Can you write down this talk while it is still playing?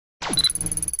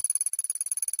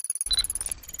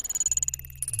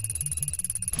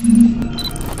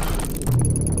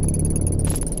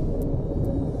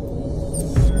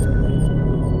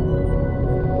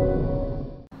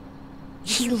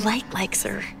Light likes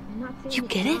her. You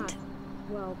get it?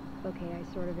 Well, okay,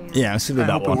 I sort of am. Yeah, I see that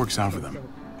I hope one. it works out for them.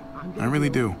 I really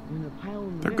do.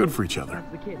 They're good for each other.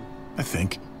 I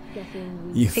think.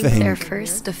 You Think their think?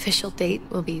 first official date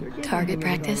will be target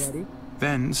practice?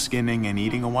 Then skinning and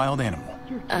eating a wild animal.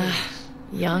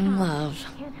 Young love.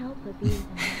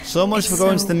 So much for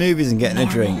going to the movies and getting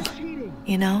a drink.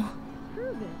 You know?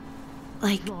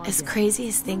 Like, as crazy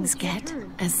as things get,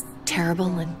 as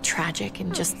terrible and tragic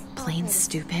and just plain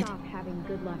stupid,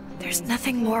 there's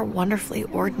nothing more wonderfully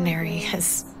ordinary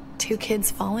as two kids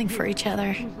falling for each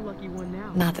other.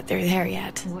 Not that they're there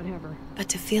yet, but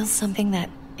to feel something that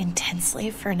intensely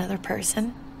for another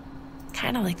person,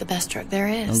 kind of like the best drug there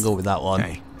I'll is. go with that one.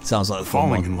 Hey, Sounds like a fun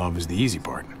falling one. in love is the easy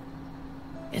part.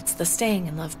 It's the staying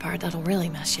in love part that'll really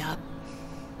mess you up.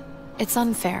 It's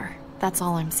unfair, that's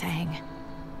all I'm saying.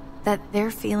 That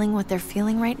they're feeling what they're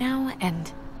feeling right now, and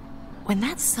when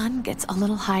that sun gets a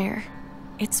little higher,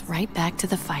 it's right back to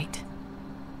the fight.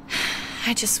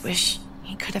 I just wish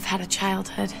he could have had a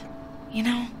childhood, you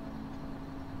know?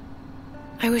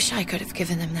 I wish I could have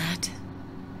given him that.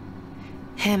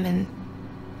 Him and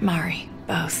Mari,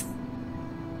 both.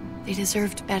 They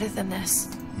deserved better than this.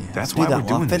 Yeah, That's do why that we're one.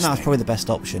 doing I think this that's thing, probably the best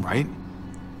option. right?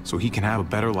 So he can have a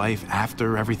better life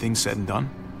after everything's said and done?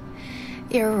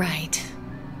 You're right.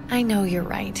 I know you're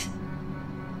right.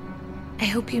 I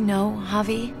hope you know,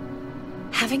 Javi,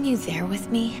 having you there with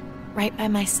me, right by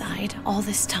my side all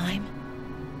this time,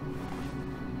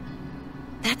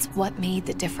 that's what made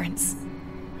the difference.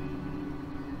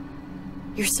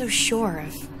 You're so sure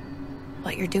of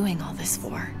what you're doing all this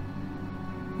for.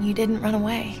 You didn't run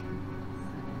away.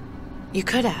 You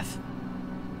could have.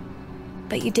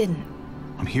 But you didn't.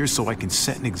 I'm here so I can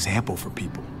set an example for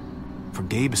people. For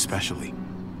Gabe especially.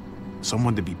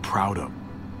 Someone to be proud of.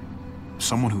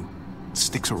 Someone who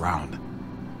sticks around.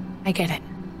 I get it.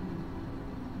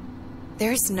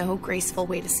 There's no graceful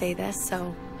way to say this,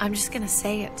 so I'm just gonna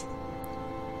say it.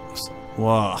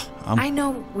 Whoa. I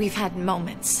know we've had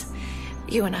moments,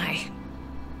 you and I.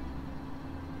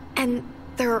 And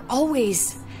they're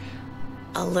always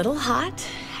a little hot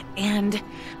and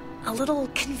a little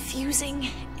confusing,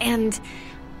 and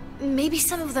maybe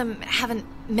some of them haven't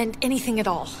meant anything at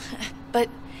all. But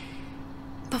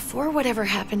before whatever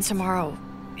happens tomorrow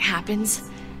happens,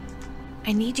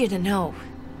 I need you to know,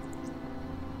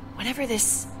 whatever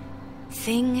this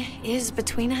thing is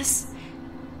between us,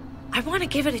 I want to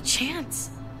give it a chance.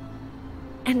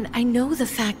 And I know the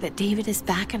fact that David is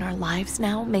back in our lives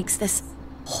now makes this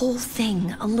whole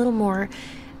thing a little more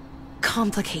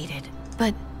complicated.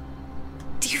 But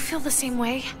do you feel the same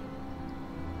way?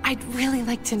 I'd really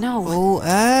like to know.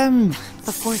 Oh,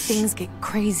 Before things get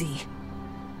crazy.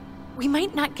 We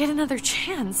might not get another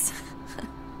chance.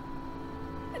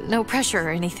 No pressure or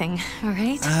anything,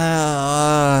 alright?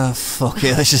 Fuck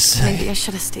it, let's just say. Maybe I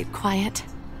should have stayed quiet.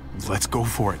 Let's go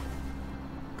for it.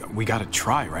 We gotta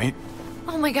try, right?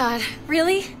 Oh my god,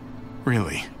 really?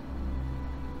 Really.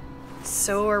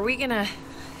 So are we gonna...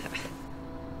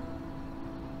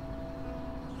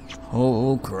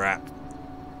 Oh, crap.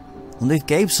 Wonder if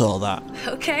Gabe saw that.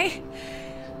 Okay.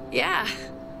 Yeah.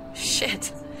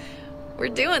 Shit. We're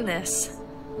doing this.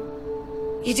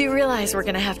 You do realize we're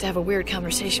gonna have to have a weird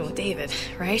conversation with David,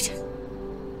 right?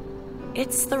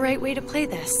 It's the right way to play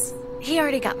this. He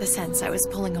already got the sense I was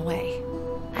pulling away.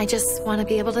 I just want to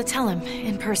be able to tell him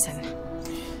in person.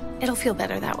 It'll feel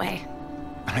better that way.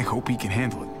 I hope he can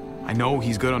handle it. I know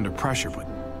he's good under pressure, but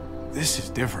this is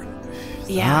different.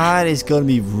 Yeah. That is going to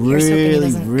be Here's hoping he really,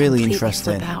 doesn't really completely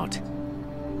interesting. flip out.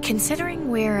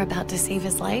 Considering we're about to save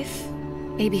his life,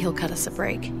 maybe he'll cut us a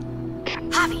break.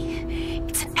 Javi,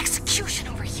 it's an execution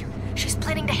over here. She's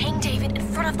planning to hang David in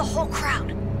front of the whole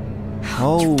crowd.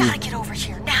 Oh. You gotta get over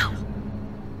here now.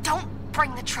 Don't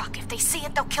bring the truck. If they see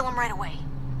it, they'll kill him right away.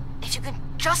 If you can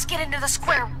just get into the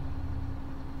square.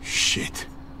 Shit.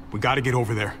 We gotta get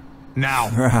over there. Now.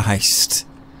 Christ.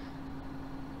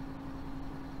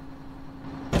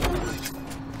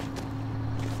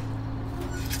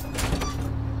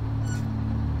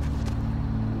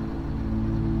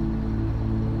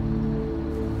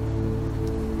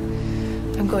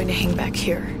 I'm going to hang back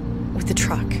here with the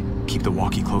truck. Keep the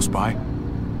walkie close by.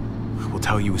 We'll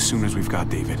tell you as soon as we've got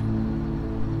David.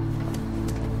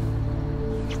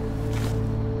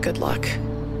 Good luck.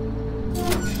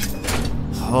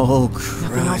 Oh,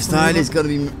 Christ. That is going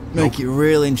to make it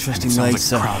really interesting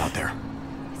Sounds later. like a crowd out there.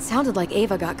 It sounded like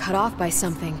Ava got cut off by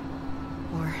something.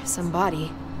 Or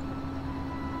somebody.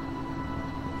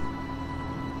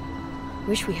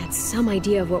 Wish we had some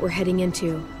idea of what we're heading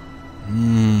into.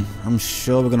 I'm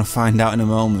sure we're going to find out in a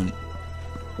moment.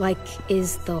 Like,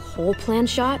 is the whole plan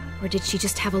shot, or did she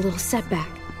just have a little setback?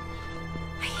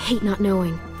 I hate not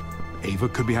knowing. Ava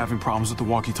could be having problems with the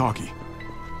walkie-talkie.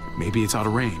 Maybe it's out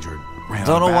of range or ran I don't out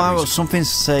of know why, batteries. but something's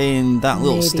saying that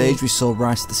little Maybe. stage we saw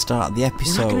right at the start of the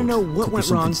episode. We're not gonna know what could went be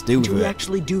something wrong to do with until we it.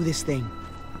 actually do this thing.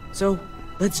 So,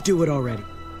 let's do it already.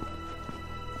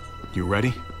 You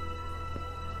ready?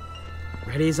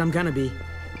 Ready as I'm gonna be.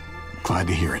 Glad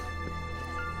to hear it.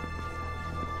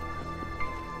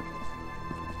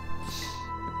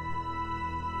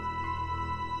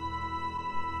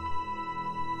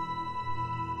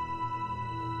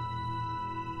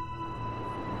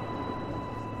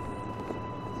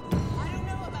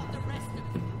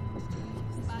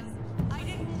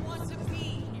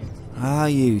 Are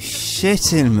you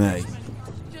shitting me?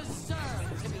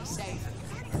 Deserve to be safe.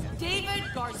 David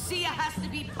Garcia has to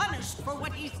be punished for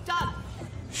what he's done.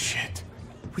 Shit.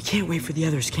 We can't wait for the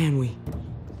others, can we?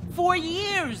 For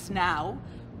years now,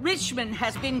 Richmond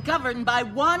has been governed by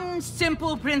one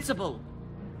simple principle.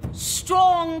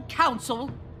 Strong council,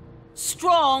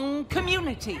 strong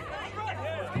community.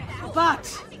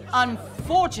 But,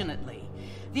 unfortunately,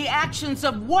 the actions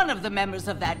of one of the members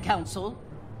of that council,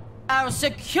 our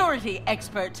security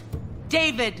expert,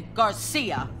 David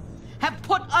Garcia, have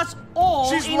put us all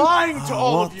She's in... lying to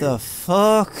all of What you. the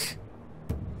fuck?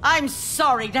 I'm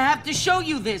sorry to have to show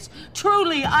you this.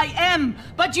 Truly, I am.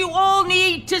 But you all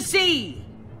need to see.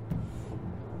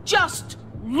 Just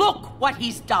look what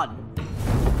he's done.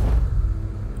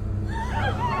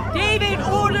 David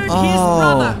ordered his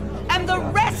brother and the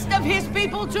rest of his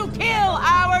people to kill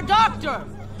our doctor.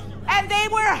 And they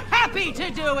were happy to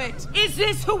do it. Is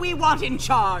this who we want in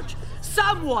charge?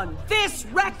 Someone this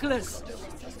reckless,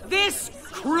 this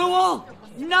cruel?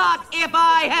 Not if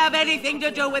I have anything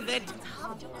to do with it.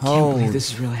 Can't believe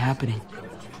this is really happening.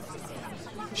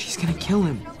 She's gonna kill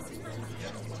him.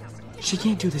 She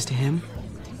can't do this to him.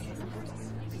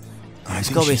 I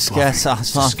think gotta be she's scare bluffing.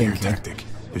 satisfied, It's a scare I think, yeah. tactic.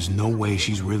 There's no way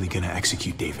she's really gonna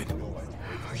execute David.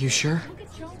 Are you sure?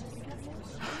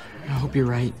 I hope you're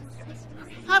right.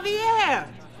 Javier!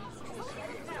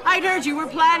 I'd heard you were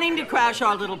planning to crash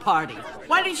our little party.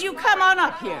 Why don't you come on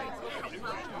up here?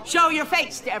 Show your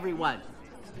face to everyone.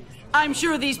 I'm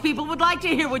sure these people would like to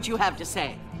hear what you have to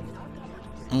say.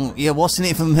 Yeah, what's in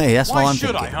it for me? That's what Why I'm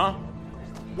should thinking. I, huh?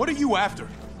 What are you after?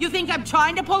 You think I'm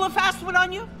trying to pull a fast one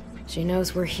on you? She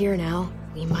knows we're here now.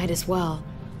 We might as well.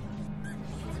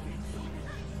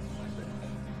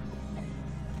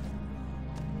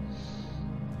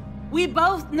 We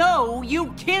both know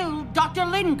you killed Dr.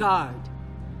 Lingard.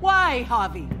 Why,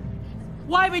 Javi?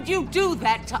 Why would you do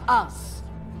that to us?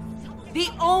 The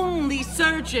only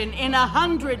surgeon in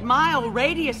 100-mile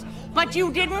radius, but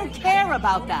you didn't care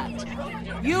about that.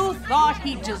 You thought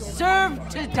he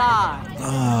deserved to die.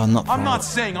 I'm not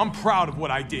saying I'm proud of what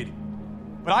I did,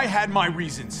 but I had my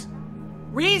reasons.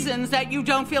 Reasons that you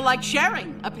don't feel like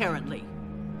sharing, apparently.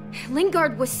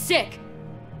 Lingard was sick.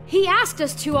 He asked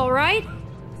us to, all right?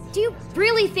 Do you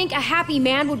really think a happy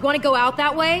man would want to go out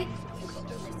that way?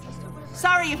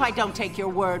 Sorry if I don't take your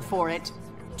word for it.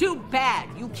 Too bad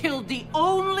you killed the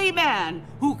only man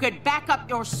who could back up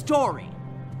your story.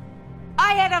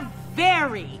 I had a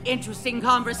very interesting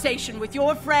conversation with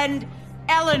your friend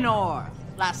Eleanor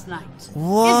last night.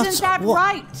 What? Isn't that What?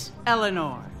 right,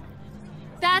 Eleanor?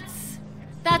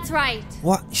 That's right.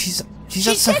 What? She's She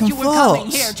had said second you were coming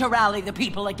thoughts. here to rally the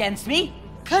people against me.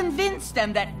 Convince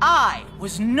them that I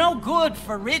was no good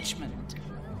for Richmond.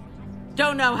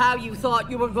 Don't know how you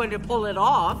thought you were going to pull it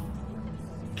off.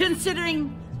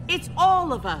 Considering it's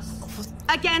all of us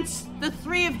against the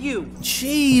three of you.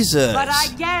 Jesus. But I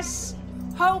guess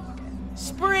hope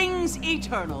springs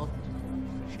eternal.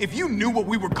 If you knew what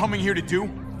we were coming here to do,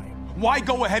 why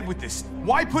go ahead with this?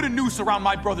 Why put a noose around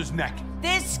my brother's neck?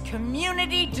 This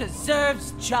community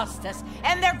deserves justice,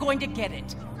 and they're going to get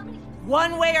it.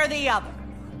 One way or the other.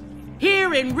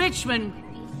 Here in Richmond,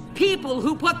 people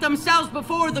who put themselves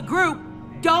before the group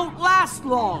don't last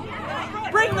long.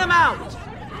 Bring them out.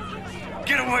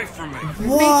 Get away from me!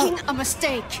 What? Making a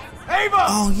mistake. Ava!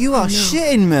 Oh, you are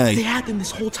shitting They me. had them this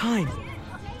whole time.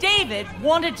 David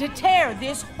wanted to tear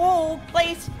this whole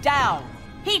place down.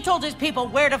 He told his people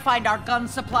where to find our gun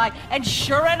supply, and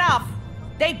sure enough,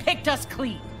 they picked us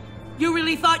clean. You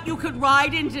really thought you could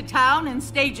ride into town and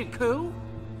stage a coup?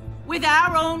 With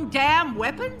our own damn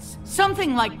weapons?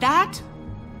 Something like that?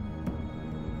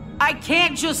 I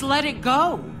can't just let it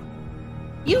go.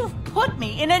 You've put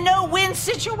me in a no-win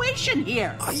situation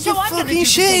here. Are you so I'm gonna fucking do the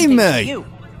same shitting thing to me? you.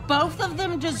 Both of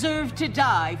them deserve to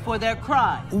die for their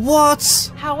crime.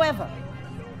 What? However,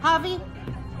 Javi,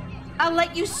 I'll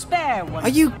let you spare one. Are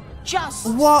you Just...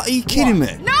 What? Are you kidding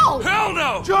me? No! Hell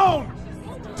no! Joan!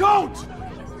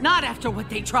 Don't! Not after what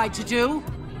they tried to do.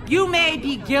 You may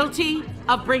be guilty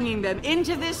of bringing them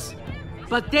into this,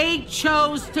 but they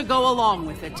chose to go along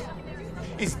with it.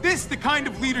 Is this the kind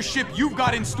of leadership you've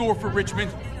got in store for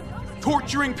Richmond?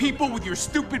 Torturing people with your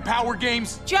stupid power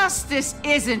games? Justice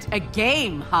isn't a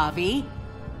game, Javi.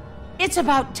 It's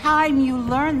about time you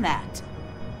learn that.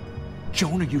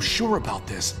 Joan, are you sure about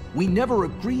this? We never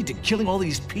agreed to killing all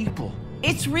these people.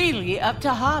 It's really up to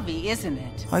Javi, isn't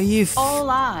it? Are you All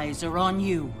eyes are on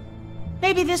you.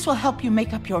 Maybe this will help you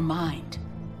make up your mind.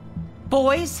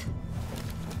 Boys?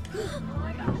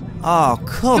 Oh,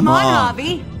 come on, on.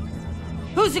 Javi.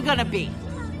 Who's it gonna be?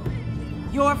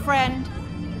 Your friend? Or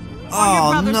your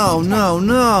Oh, brother's no, lieutenant?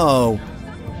 no, no.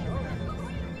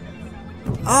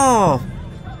 Oh,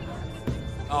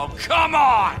 Oh, come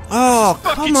on! oh, This is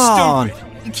fucking come on.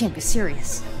 stupid. You can't be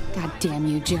serious. God damn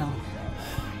you, Joan.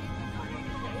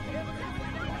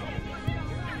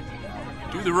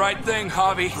 Do the right thing,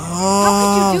 Javi.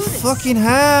 Oh, do this? fucking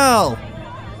hell.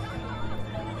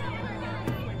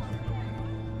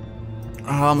 Oh,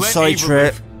 I'm Let sorry, Ava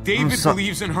Trip. live. David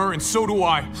believes in her, and so do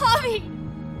I. Javi!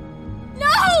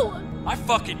 No! I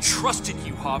fucking trusted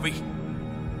you, Javi.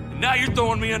 And now you're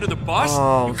throwing me under the bus?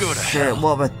 Oh, you go to shit, hell.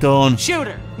 what have I done? Shoot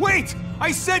her. Wait!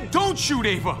 I said don't shoot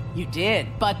Ava! You did,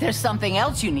 but there's something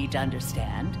else you need to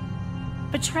understand.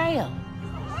 Betrayal.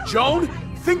 Joan,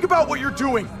 think about what you're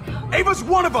doing. Ava's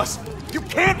one of us. You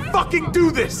can't fucking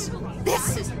do this.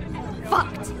 This is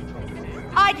fucked.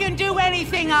 I can do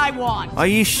anything I want. Are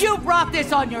you You brought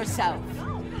this on yourself.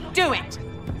 Do it.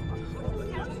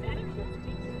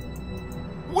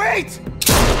 Wait!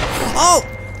 Oh!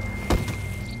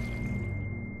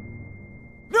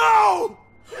 No!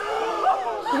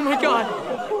 Oh my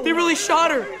god, they really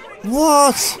shot her.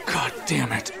 What? God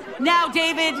damn it. Now,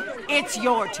 David, it's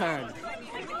your turn.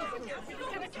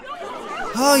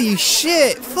 Oh, you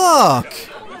shit! Fuck!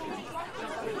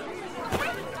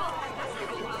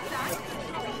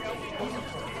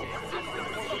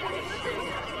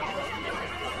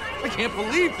 I can't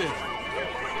believe this.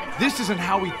 This isn't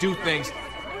how we do things.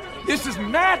 This is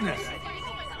madness.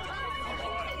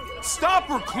 Stop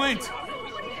her, Clint!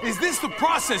 Is this the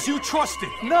process you trusted?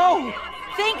 No!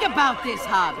 Think about this,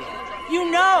 Javi.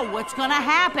 You know what's gonna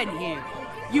happen here.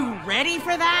 You ready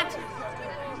for that?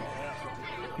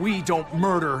 We don't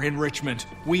murder in Richmond.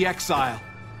 We exile.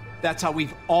 That's how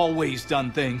we've always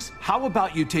done things. How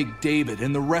about you take David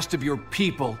and the rest of your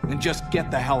people and just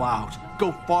get the hell out?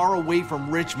 Go far away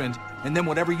from Richmond, and then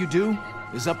whatever you do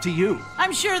is up to you.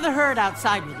 I'm sure the herd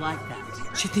outside would like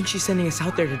that. She thinks she's sending us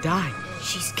out there to die.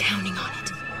 She's counting on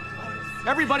it.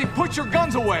 Everybody put your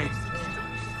guns away.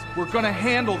 We're gonna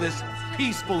handle this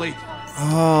peacefully.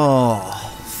 Oh,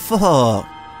 fuck.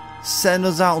 Send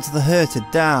us out to the herd to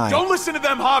die. Don't listen to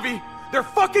them, Javi! They're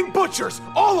fucking butchers!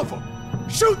 All of them!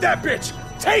 Shoot that bitch!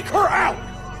 Take her out!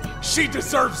 She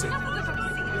deserves it!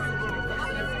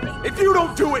 If you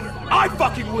don't do it, I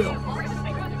fucking will!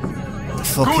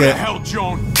 Fuck Go it. to hell,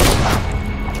 Joan!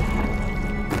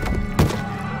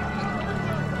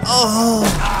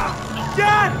 Oh,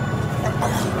 Dad!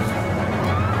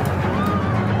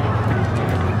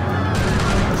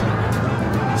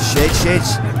 shit, shit.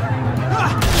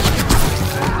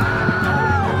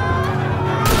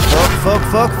 Fuck, fuck,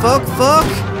 fuck, fuck,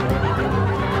 fuck.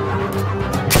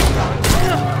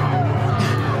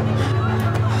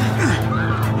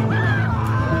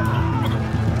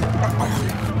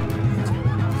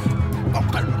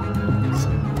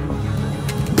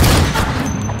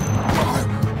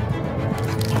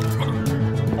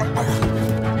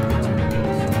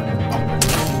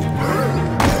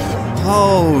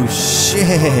 Oh,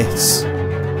 shit.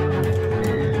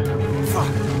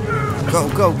 Go,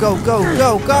 go, go, go,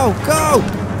 go, go,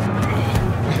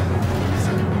 go!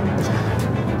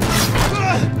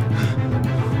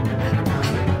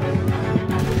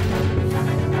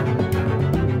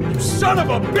 You son of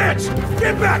a bitch!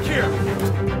 Get back here!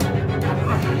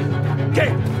 Okay,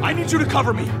 I need you to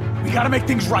cover me. We gotta make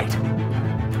things right.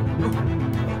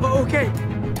 Okay.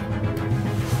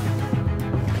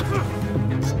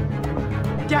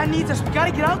 Dad needs us. We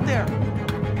gotta get out there.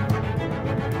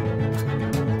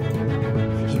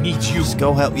 He needs you, Just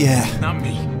go help, yeah. not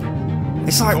me.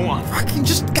 It's like, Go on. fucking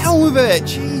just go with it.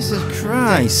 Jesus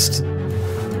Christ.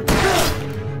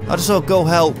 I just thought go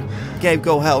help. Gabe,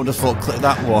 go help. Just thought click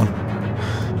that one.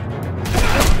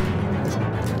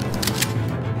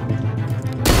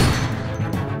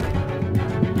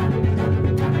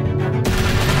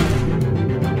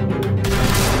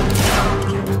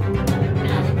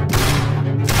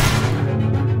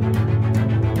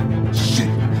 Shit,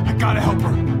 I gotta help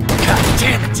her.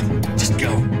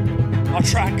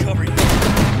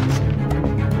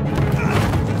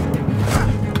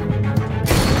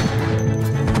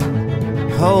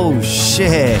 Oh,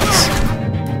 shit.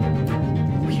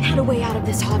 We had a way out of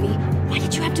this, Javi. Why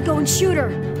did you have to go and shoot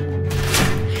her?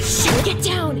 Shit, get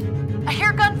down! I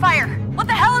hear gunfire. What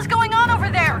the hell is going on over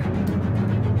there?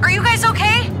 Are you guys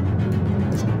okay?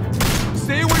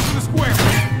 Stay away from the square.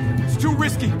 It's too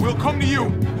risky. We'll come to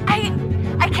you. I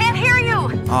can't hear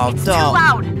you. Oh, it's don't. too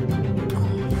loud.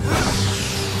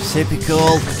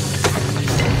 Typical.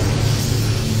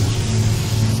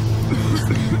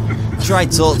 Try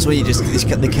to talk to her,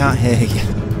 they can't hear you.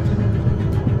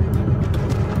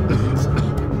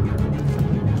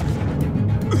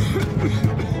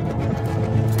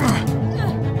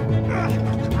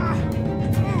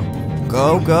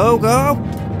 Go, go, go!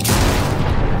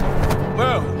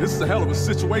 Well, this is a hell of a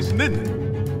situation, isn't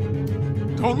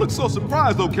it? Don't look so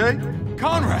surprised, okay?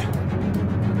 Conrad!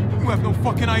 You have no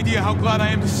fucking idea how glad I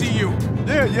am to see you.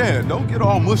 Yeah, don't get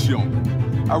all mushy on me.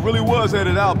 I really was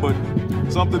headed out, but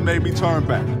something made me turn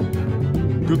back.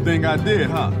 Good thing I did,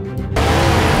 huh?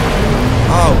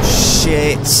 Oh,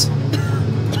 shit.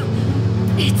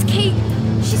 It's Kate.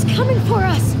 She's coming for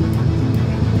us.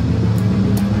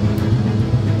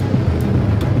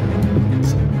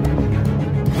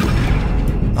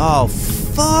 Oh,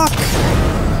 fuck!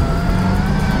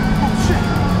 Oh, shit!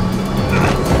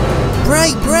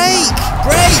 Break!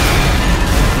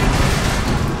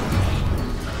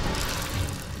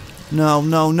 No.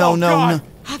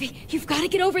 Javi, you've got to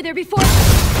get over there before...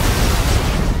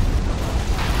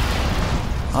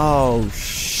 Oh,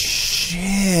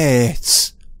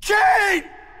 shit! Kate!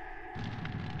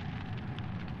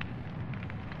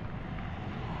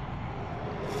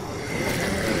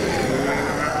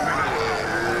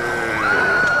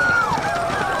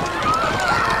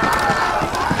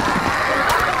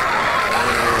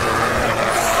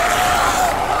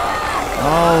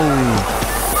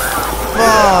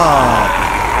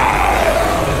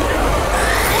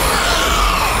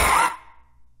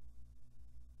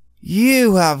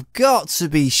 You have got to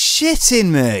be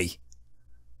shitting me!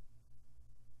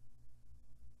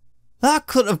 That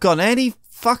couldn't have gone any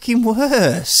fucking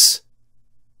worse!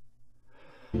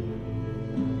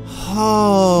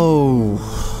 Oh...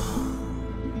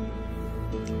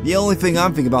 The only thing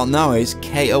I'm thinking about now is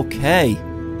Kate okay?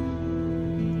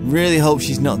 Really hope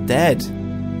she's not dead.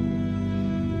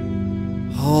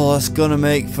 Oh, that's gonna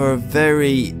make for a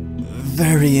very,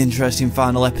 very interesting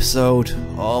final episode.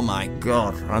 Oh my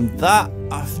god. And that,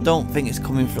 I don't think it's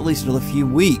coming for at least another few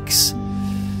weeks.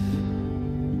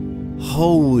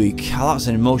 Holy cow, that's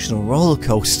an emotional roller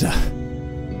coaster.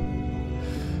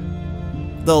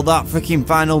 Though that freaking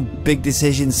final big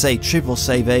decision, say triple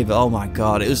save Ava, oh my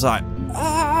god, it was like,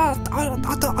 I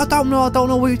don't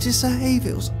know who to save.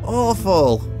 It was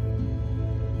awful.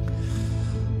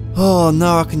 Oh,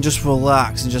 now I can just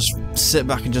relax and just sit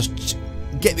back and just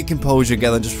get my composure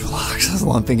together and just relax. That's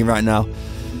what I'm thinking right now.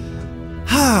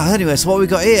 Anyway, so what we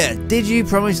got here? Did you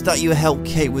promise that you would help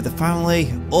Kate with the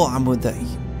family? Oh, I'm with the...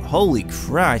 Holy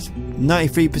Christ.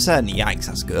 93%. Yikes,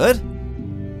 that's good.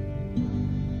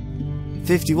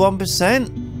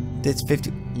 51%. Did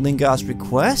 50... Lingard's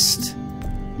request.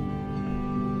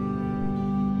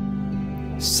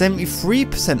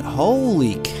 73%.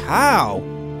 Holy cow.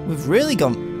 We've really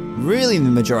gone... Really in the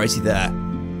majority there.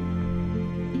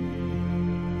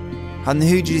 And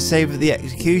who did you save for the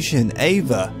execution?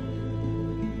 Ava.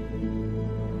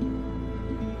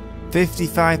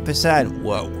 55%.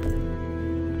 Whoa.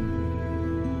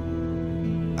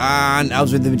 And I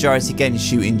was with the majority again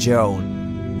shooting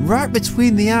Joan. Right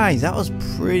between the eyes. That was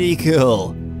pretty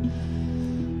cool.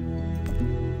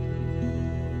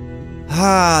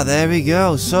 There we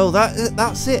go. So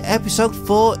that's it. Episode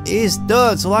 4 is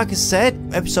done. So like I said,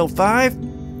 episode 5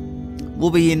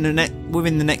 will be in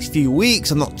within the next few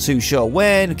weeks. I'm not too sure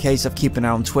when. In case I keep an eye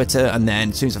on Twitter, and then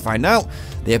as soon as I find out,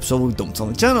 the episode will be dumped on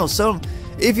the channel. So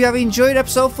if you have enjoyed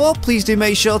episode 4, please do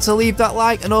make sure to leave that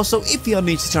like. And also, if you're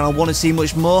new to the channel and want to see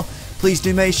much more, please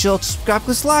do make sure to subscribe.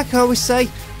 Because like I always say,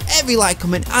 every like,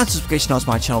 comment, and subscription helps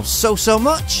my channel so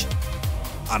much.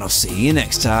 And I'll see you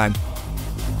next time.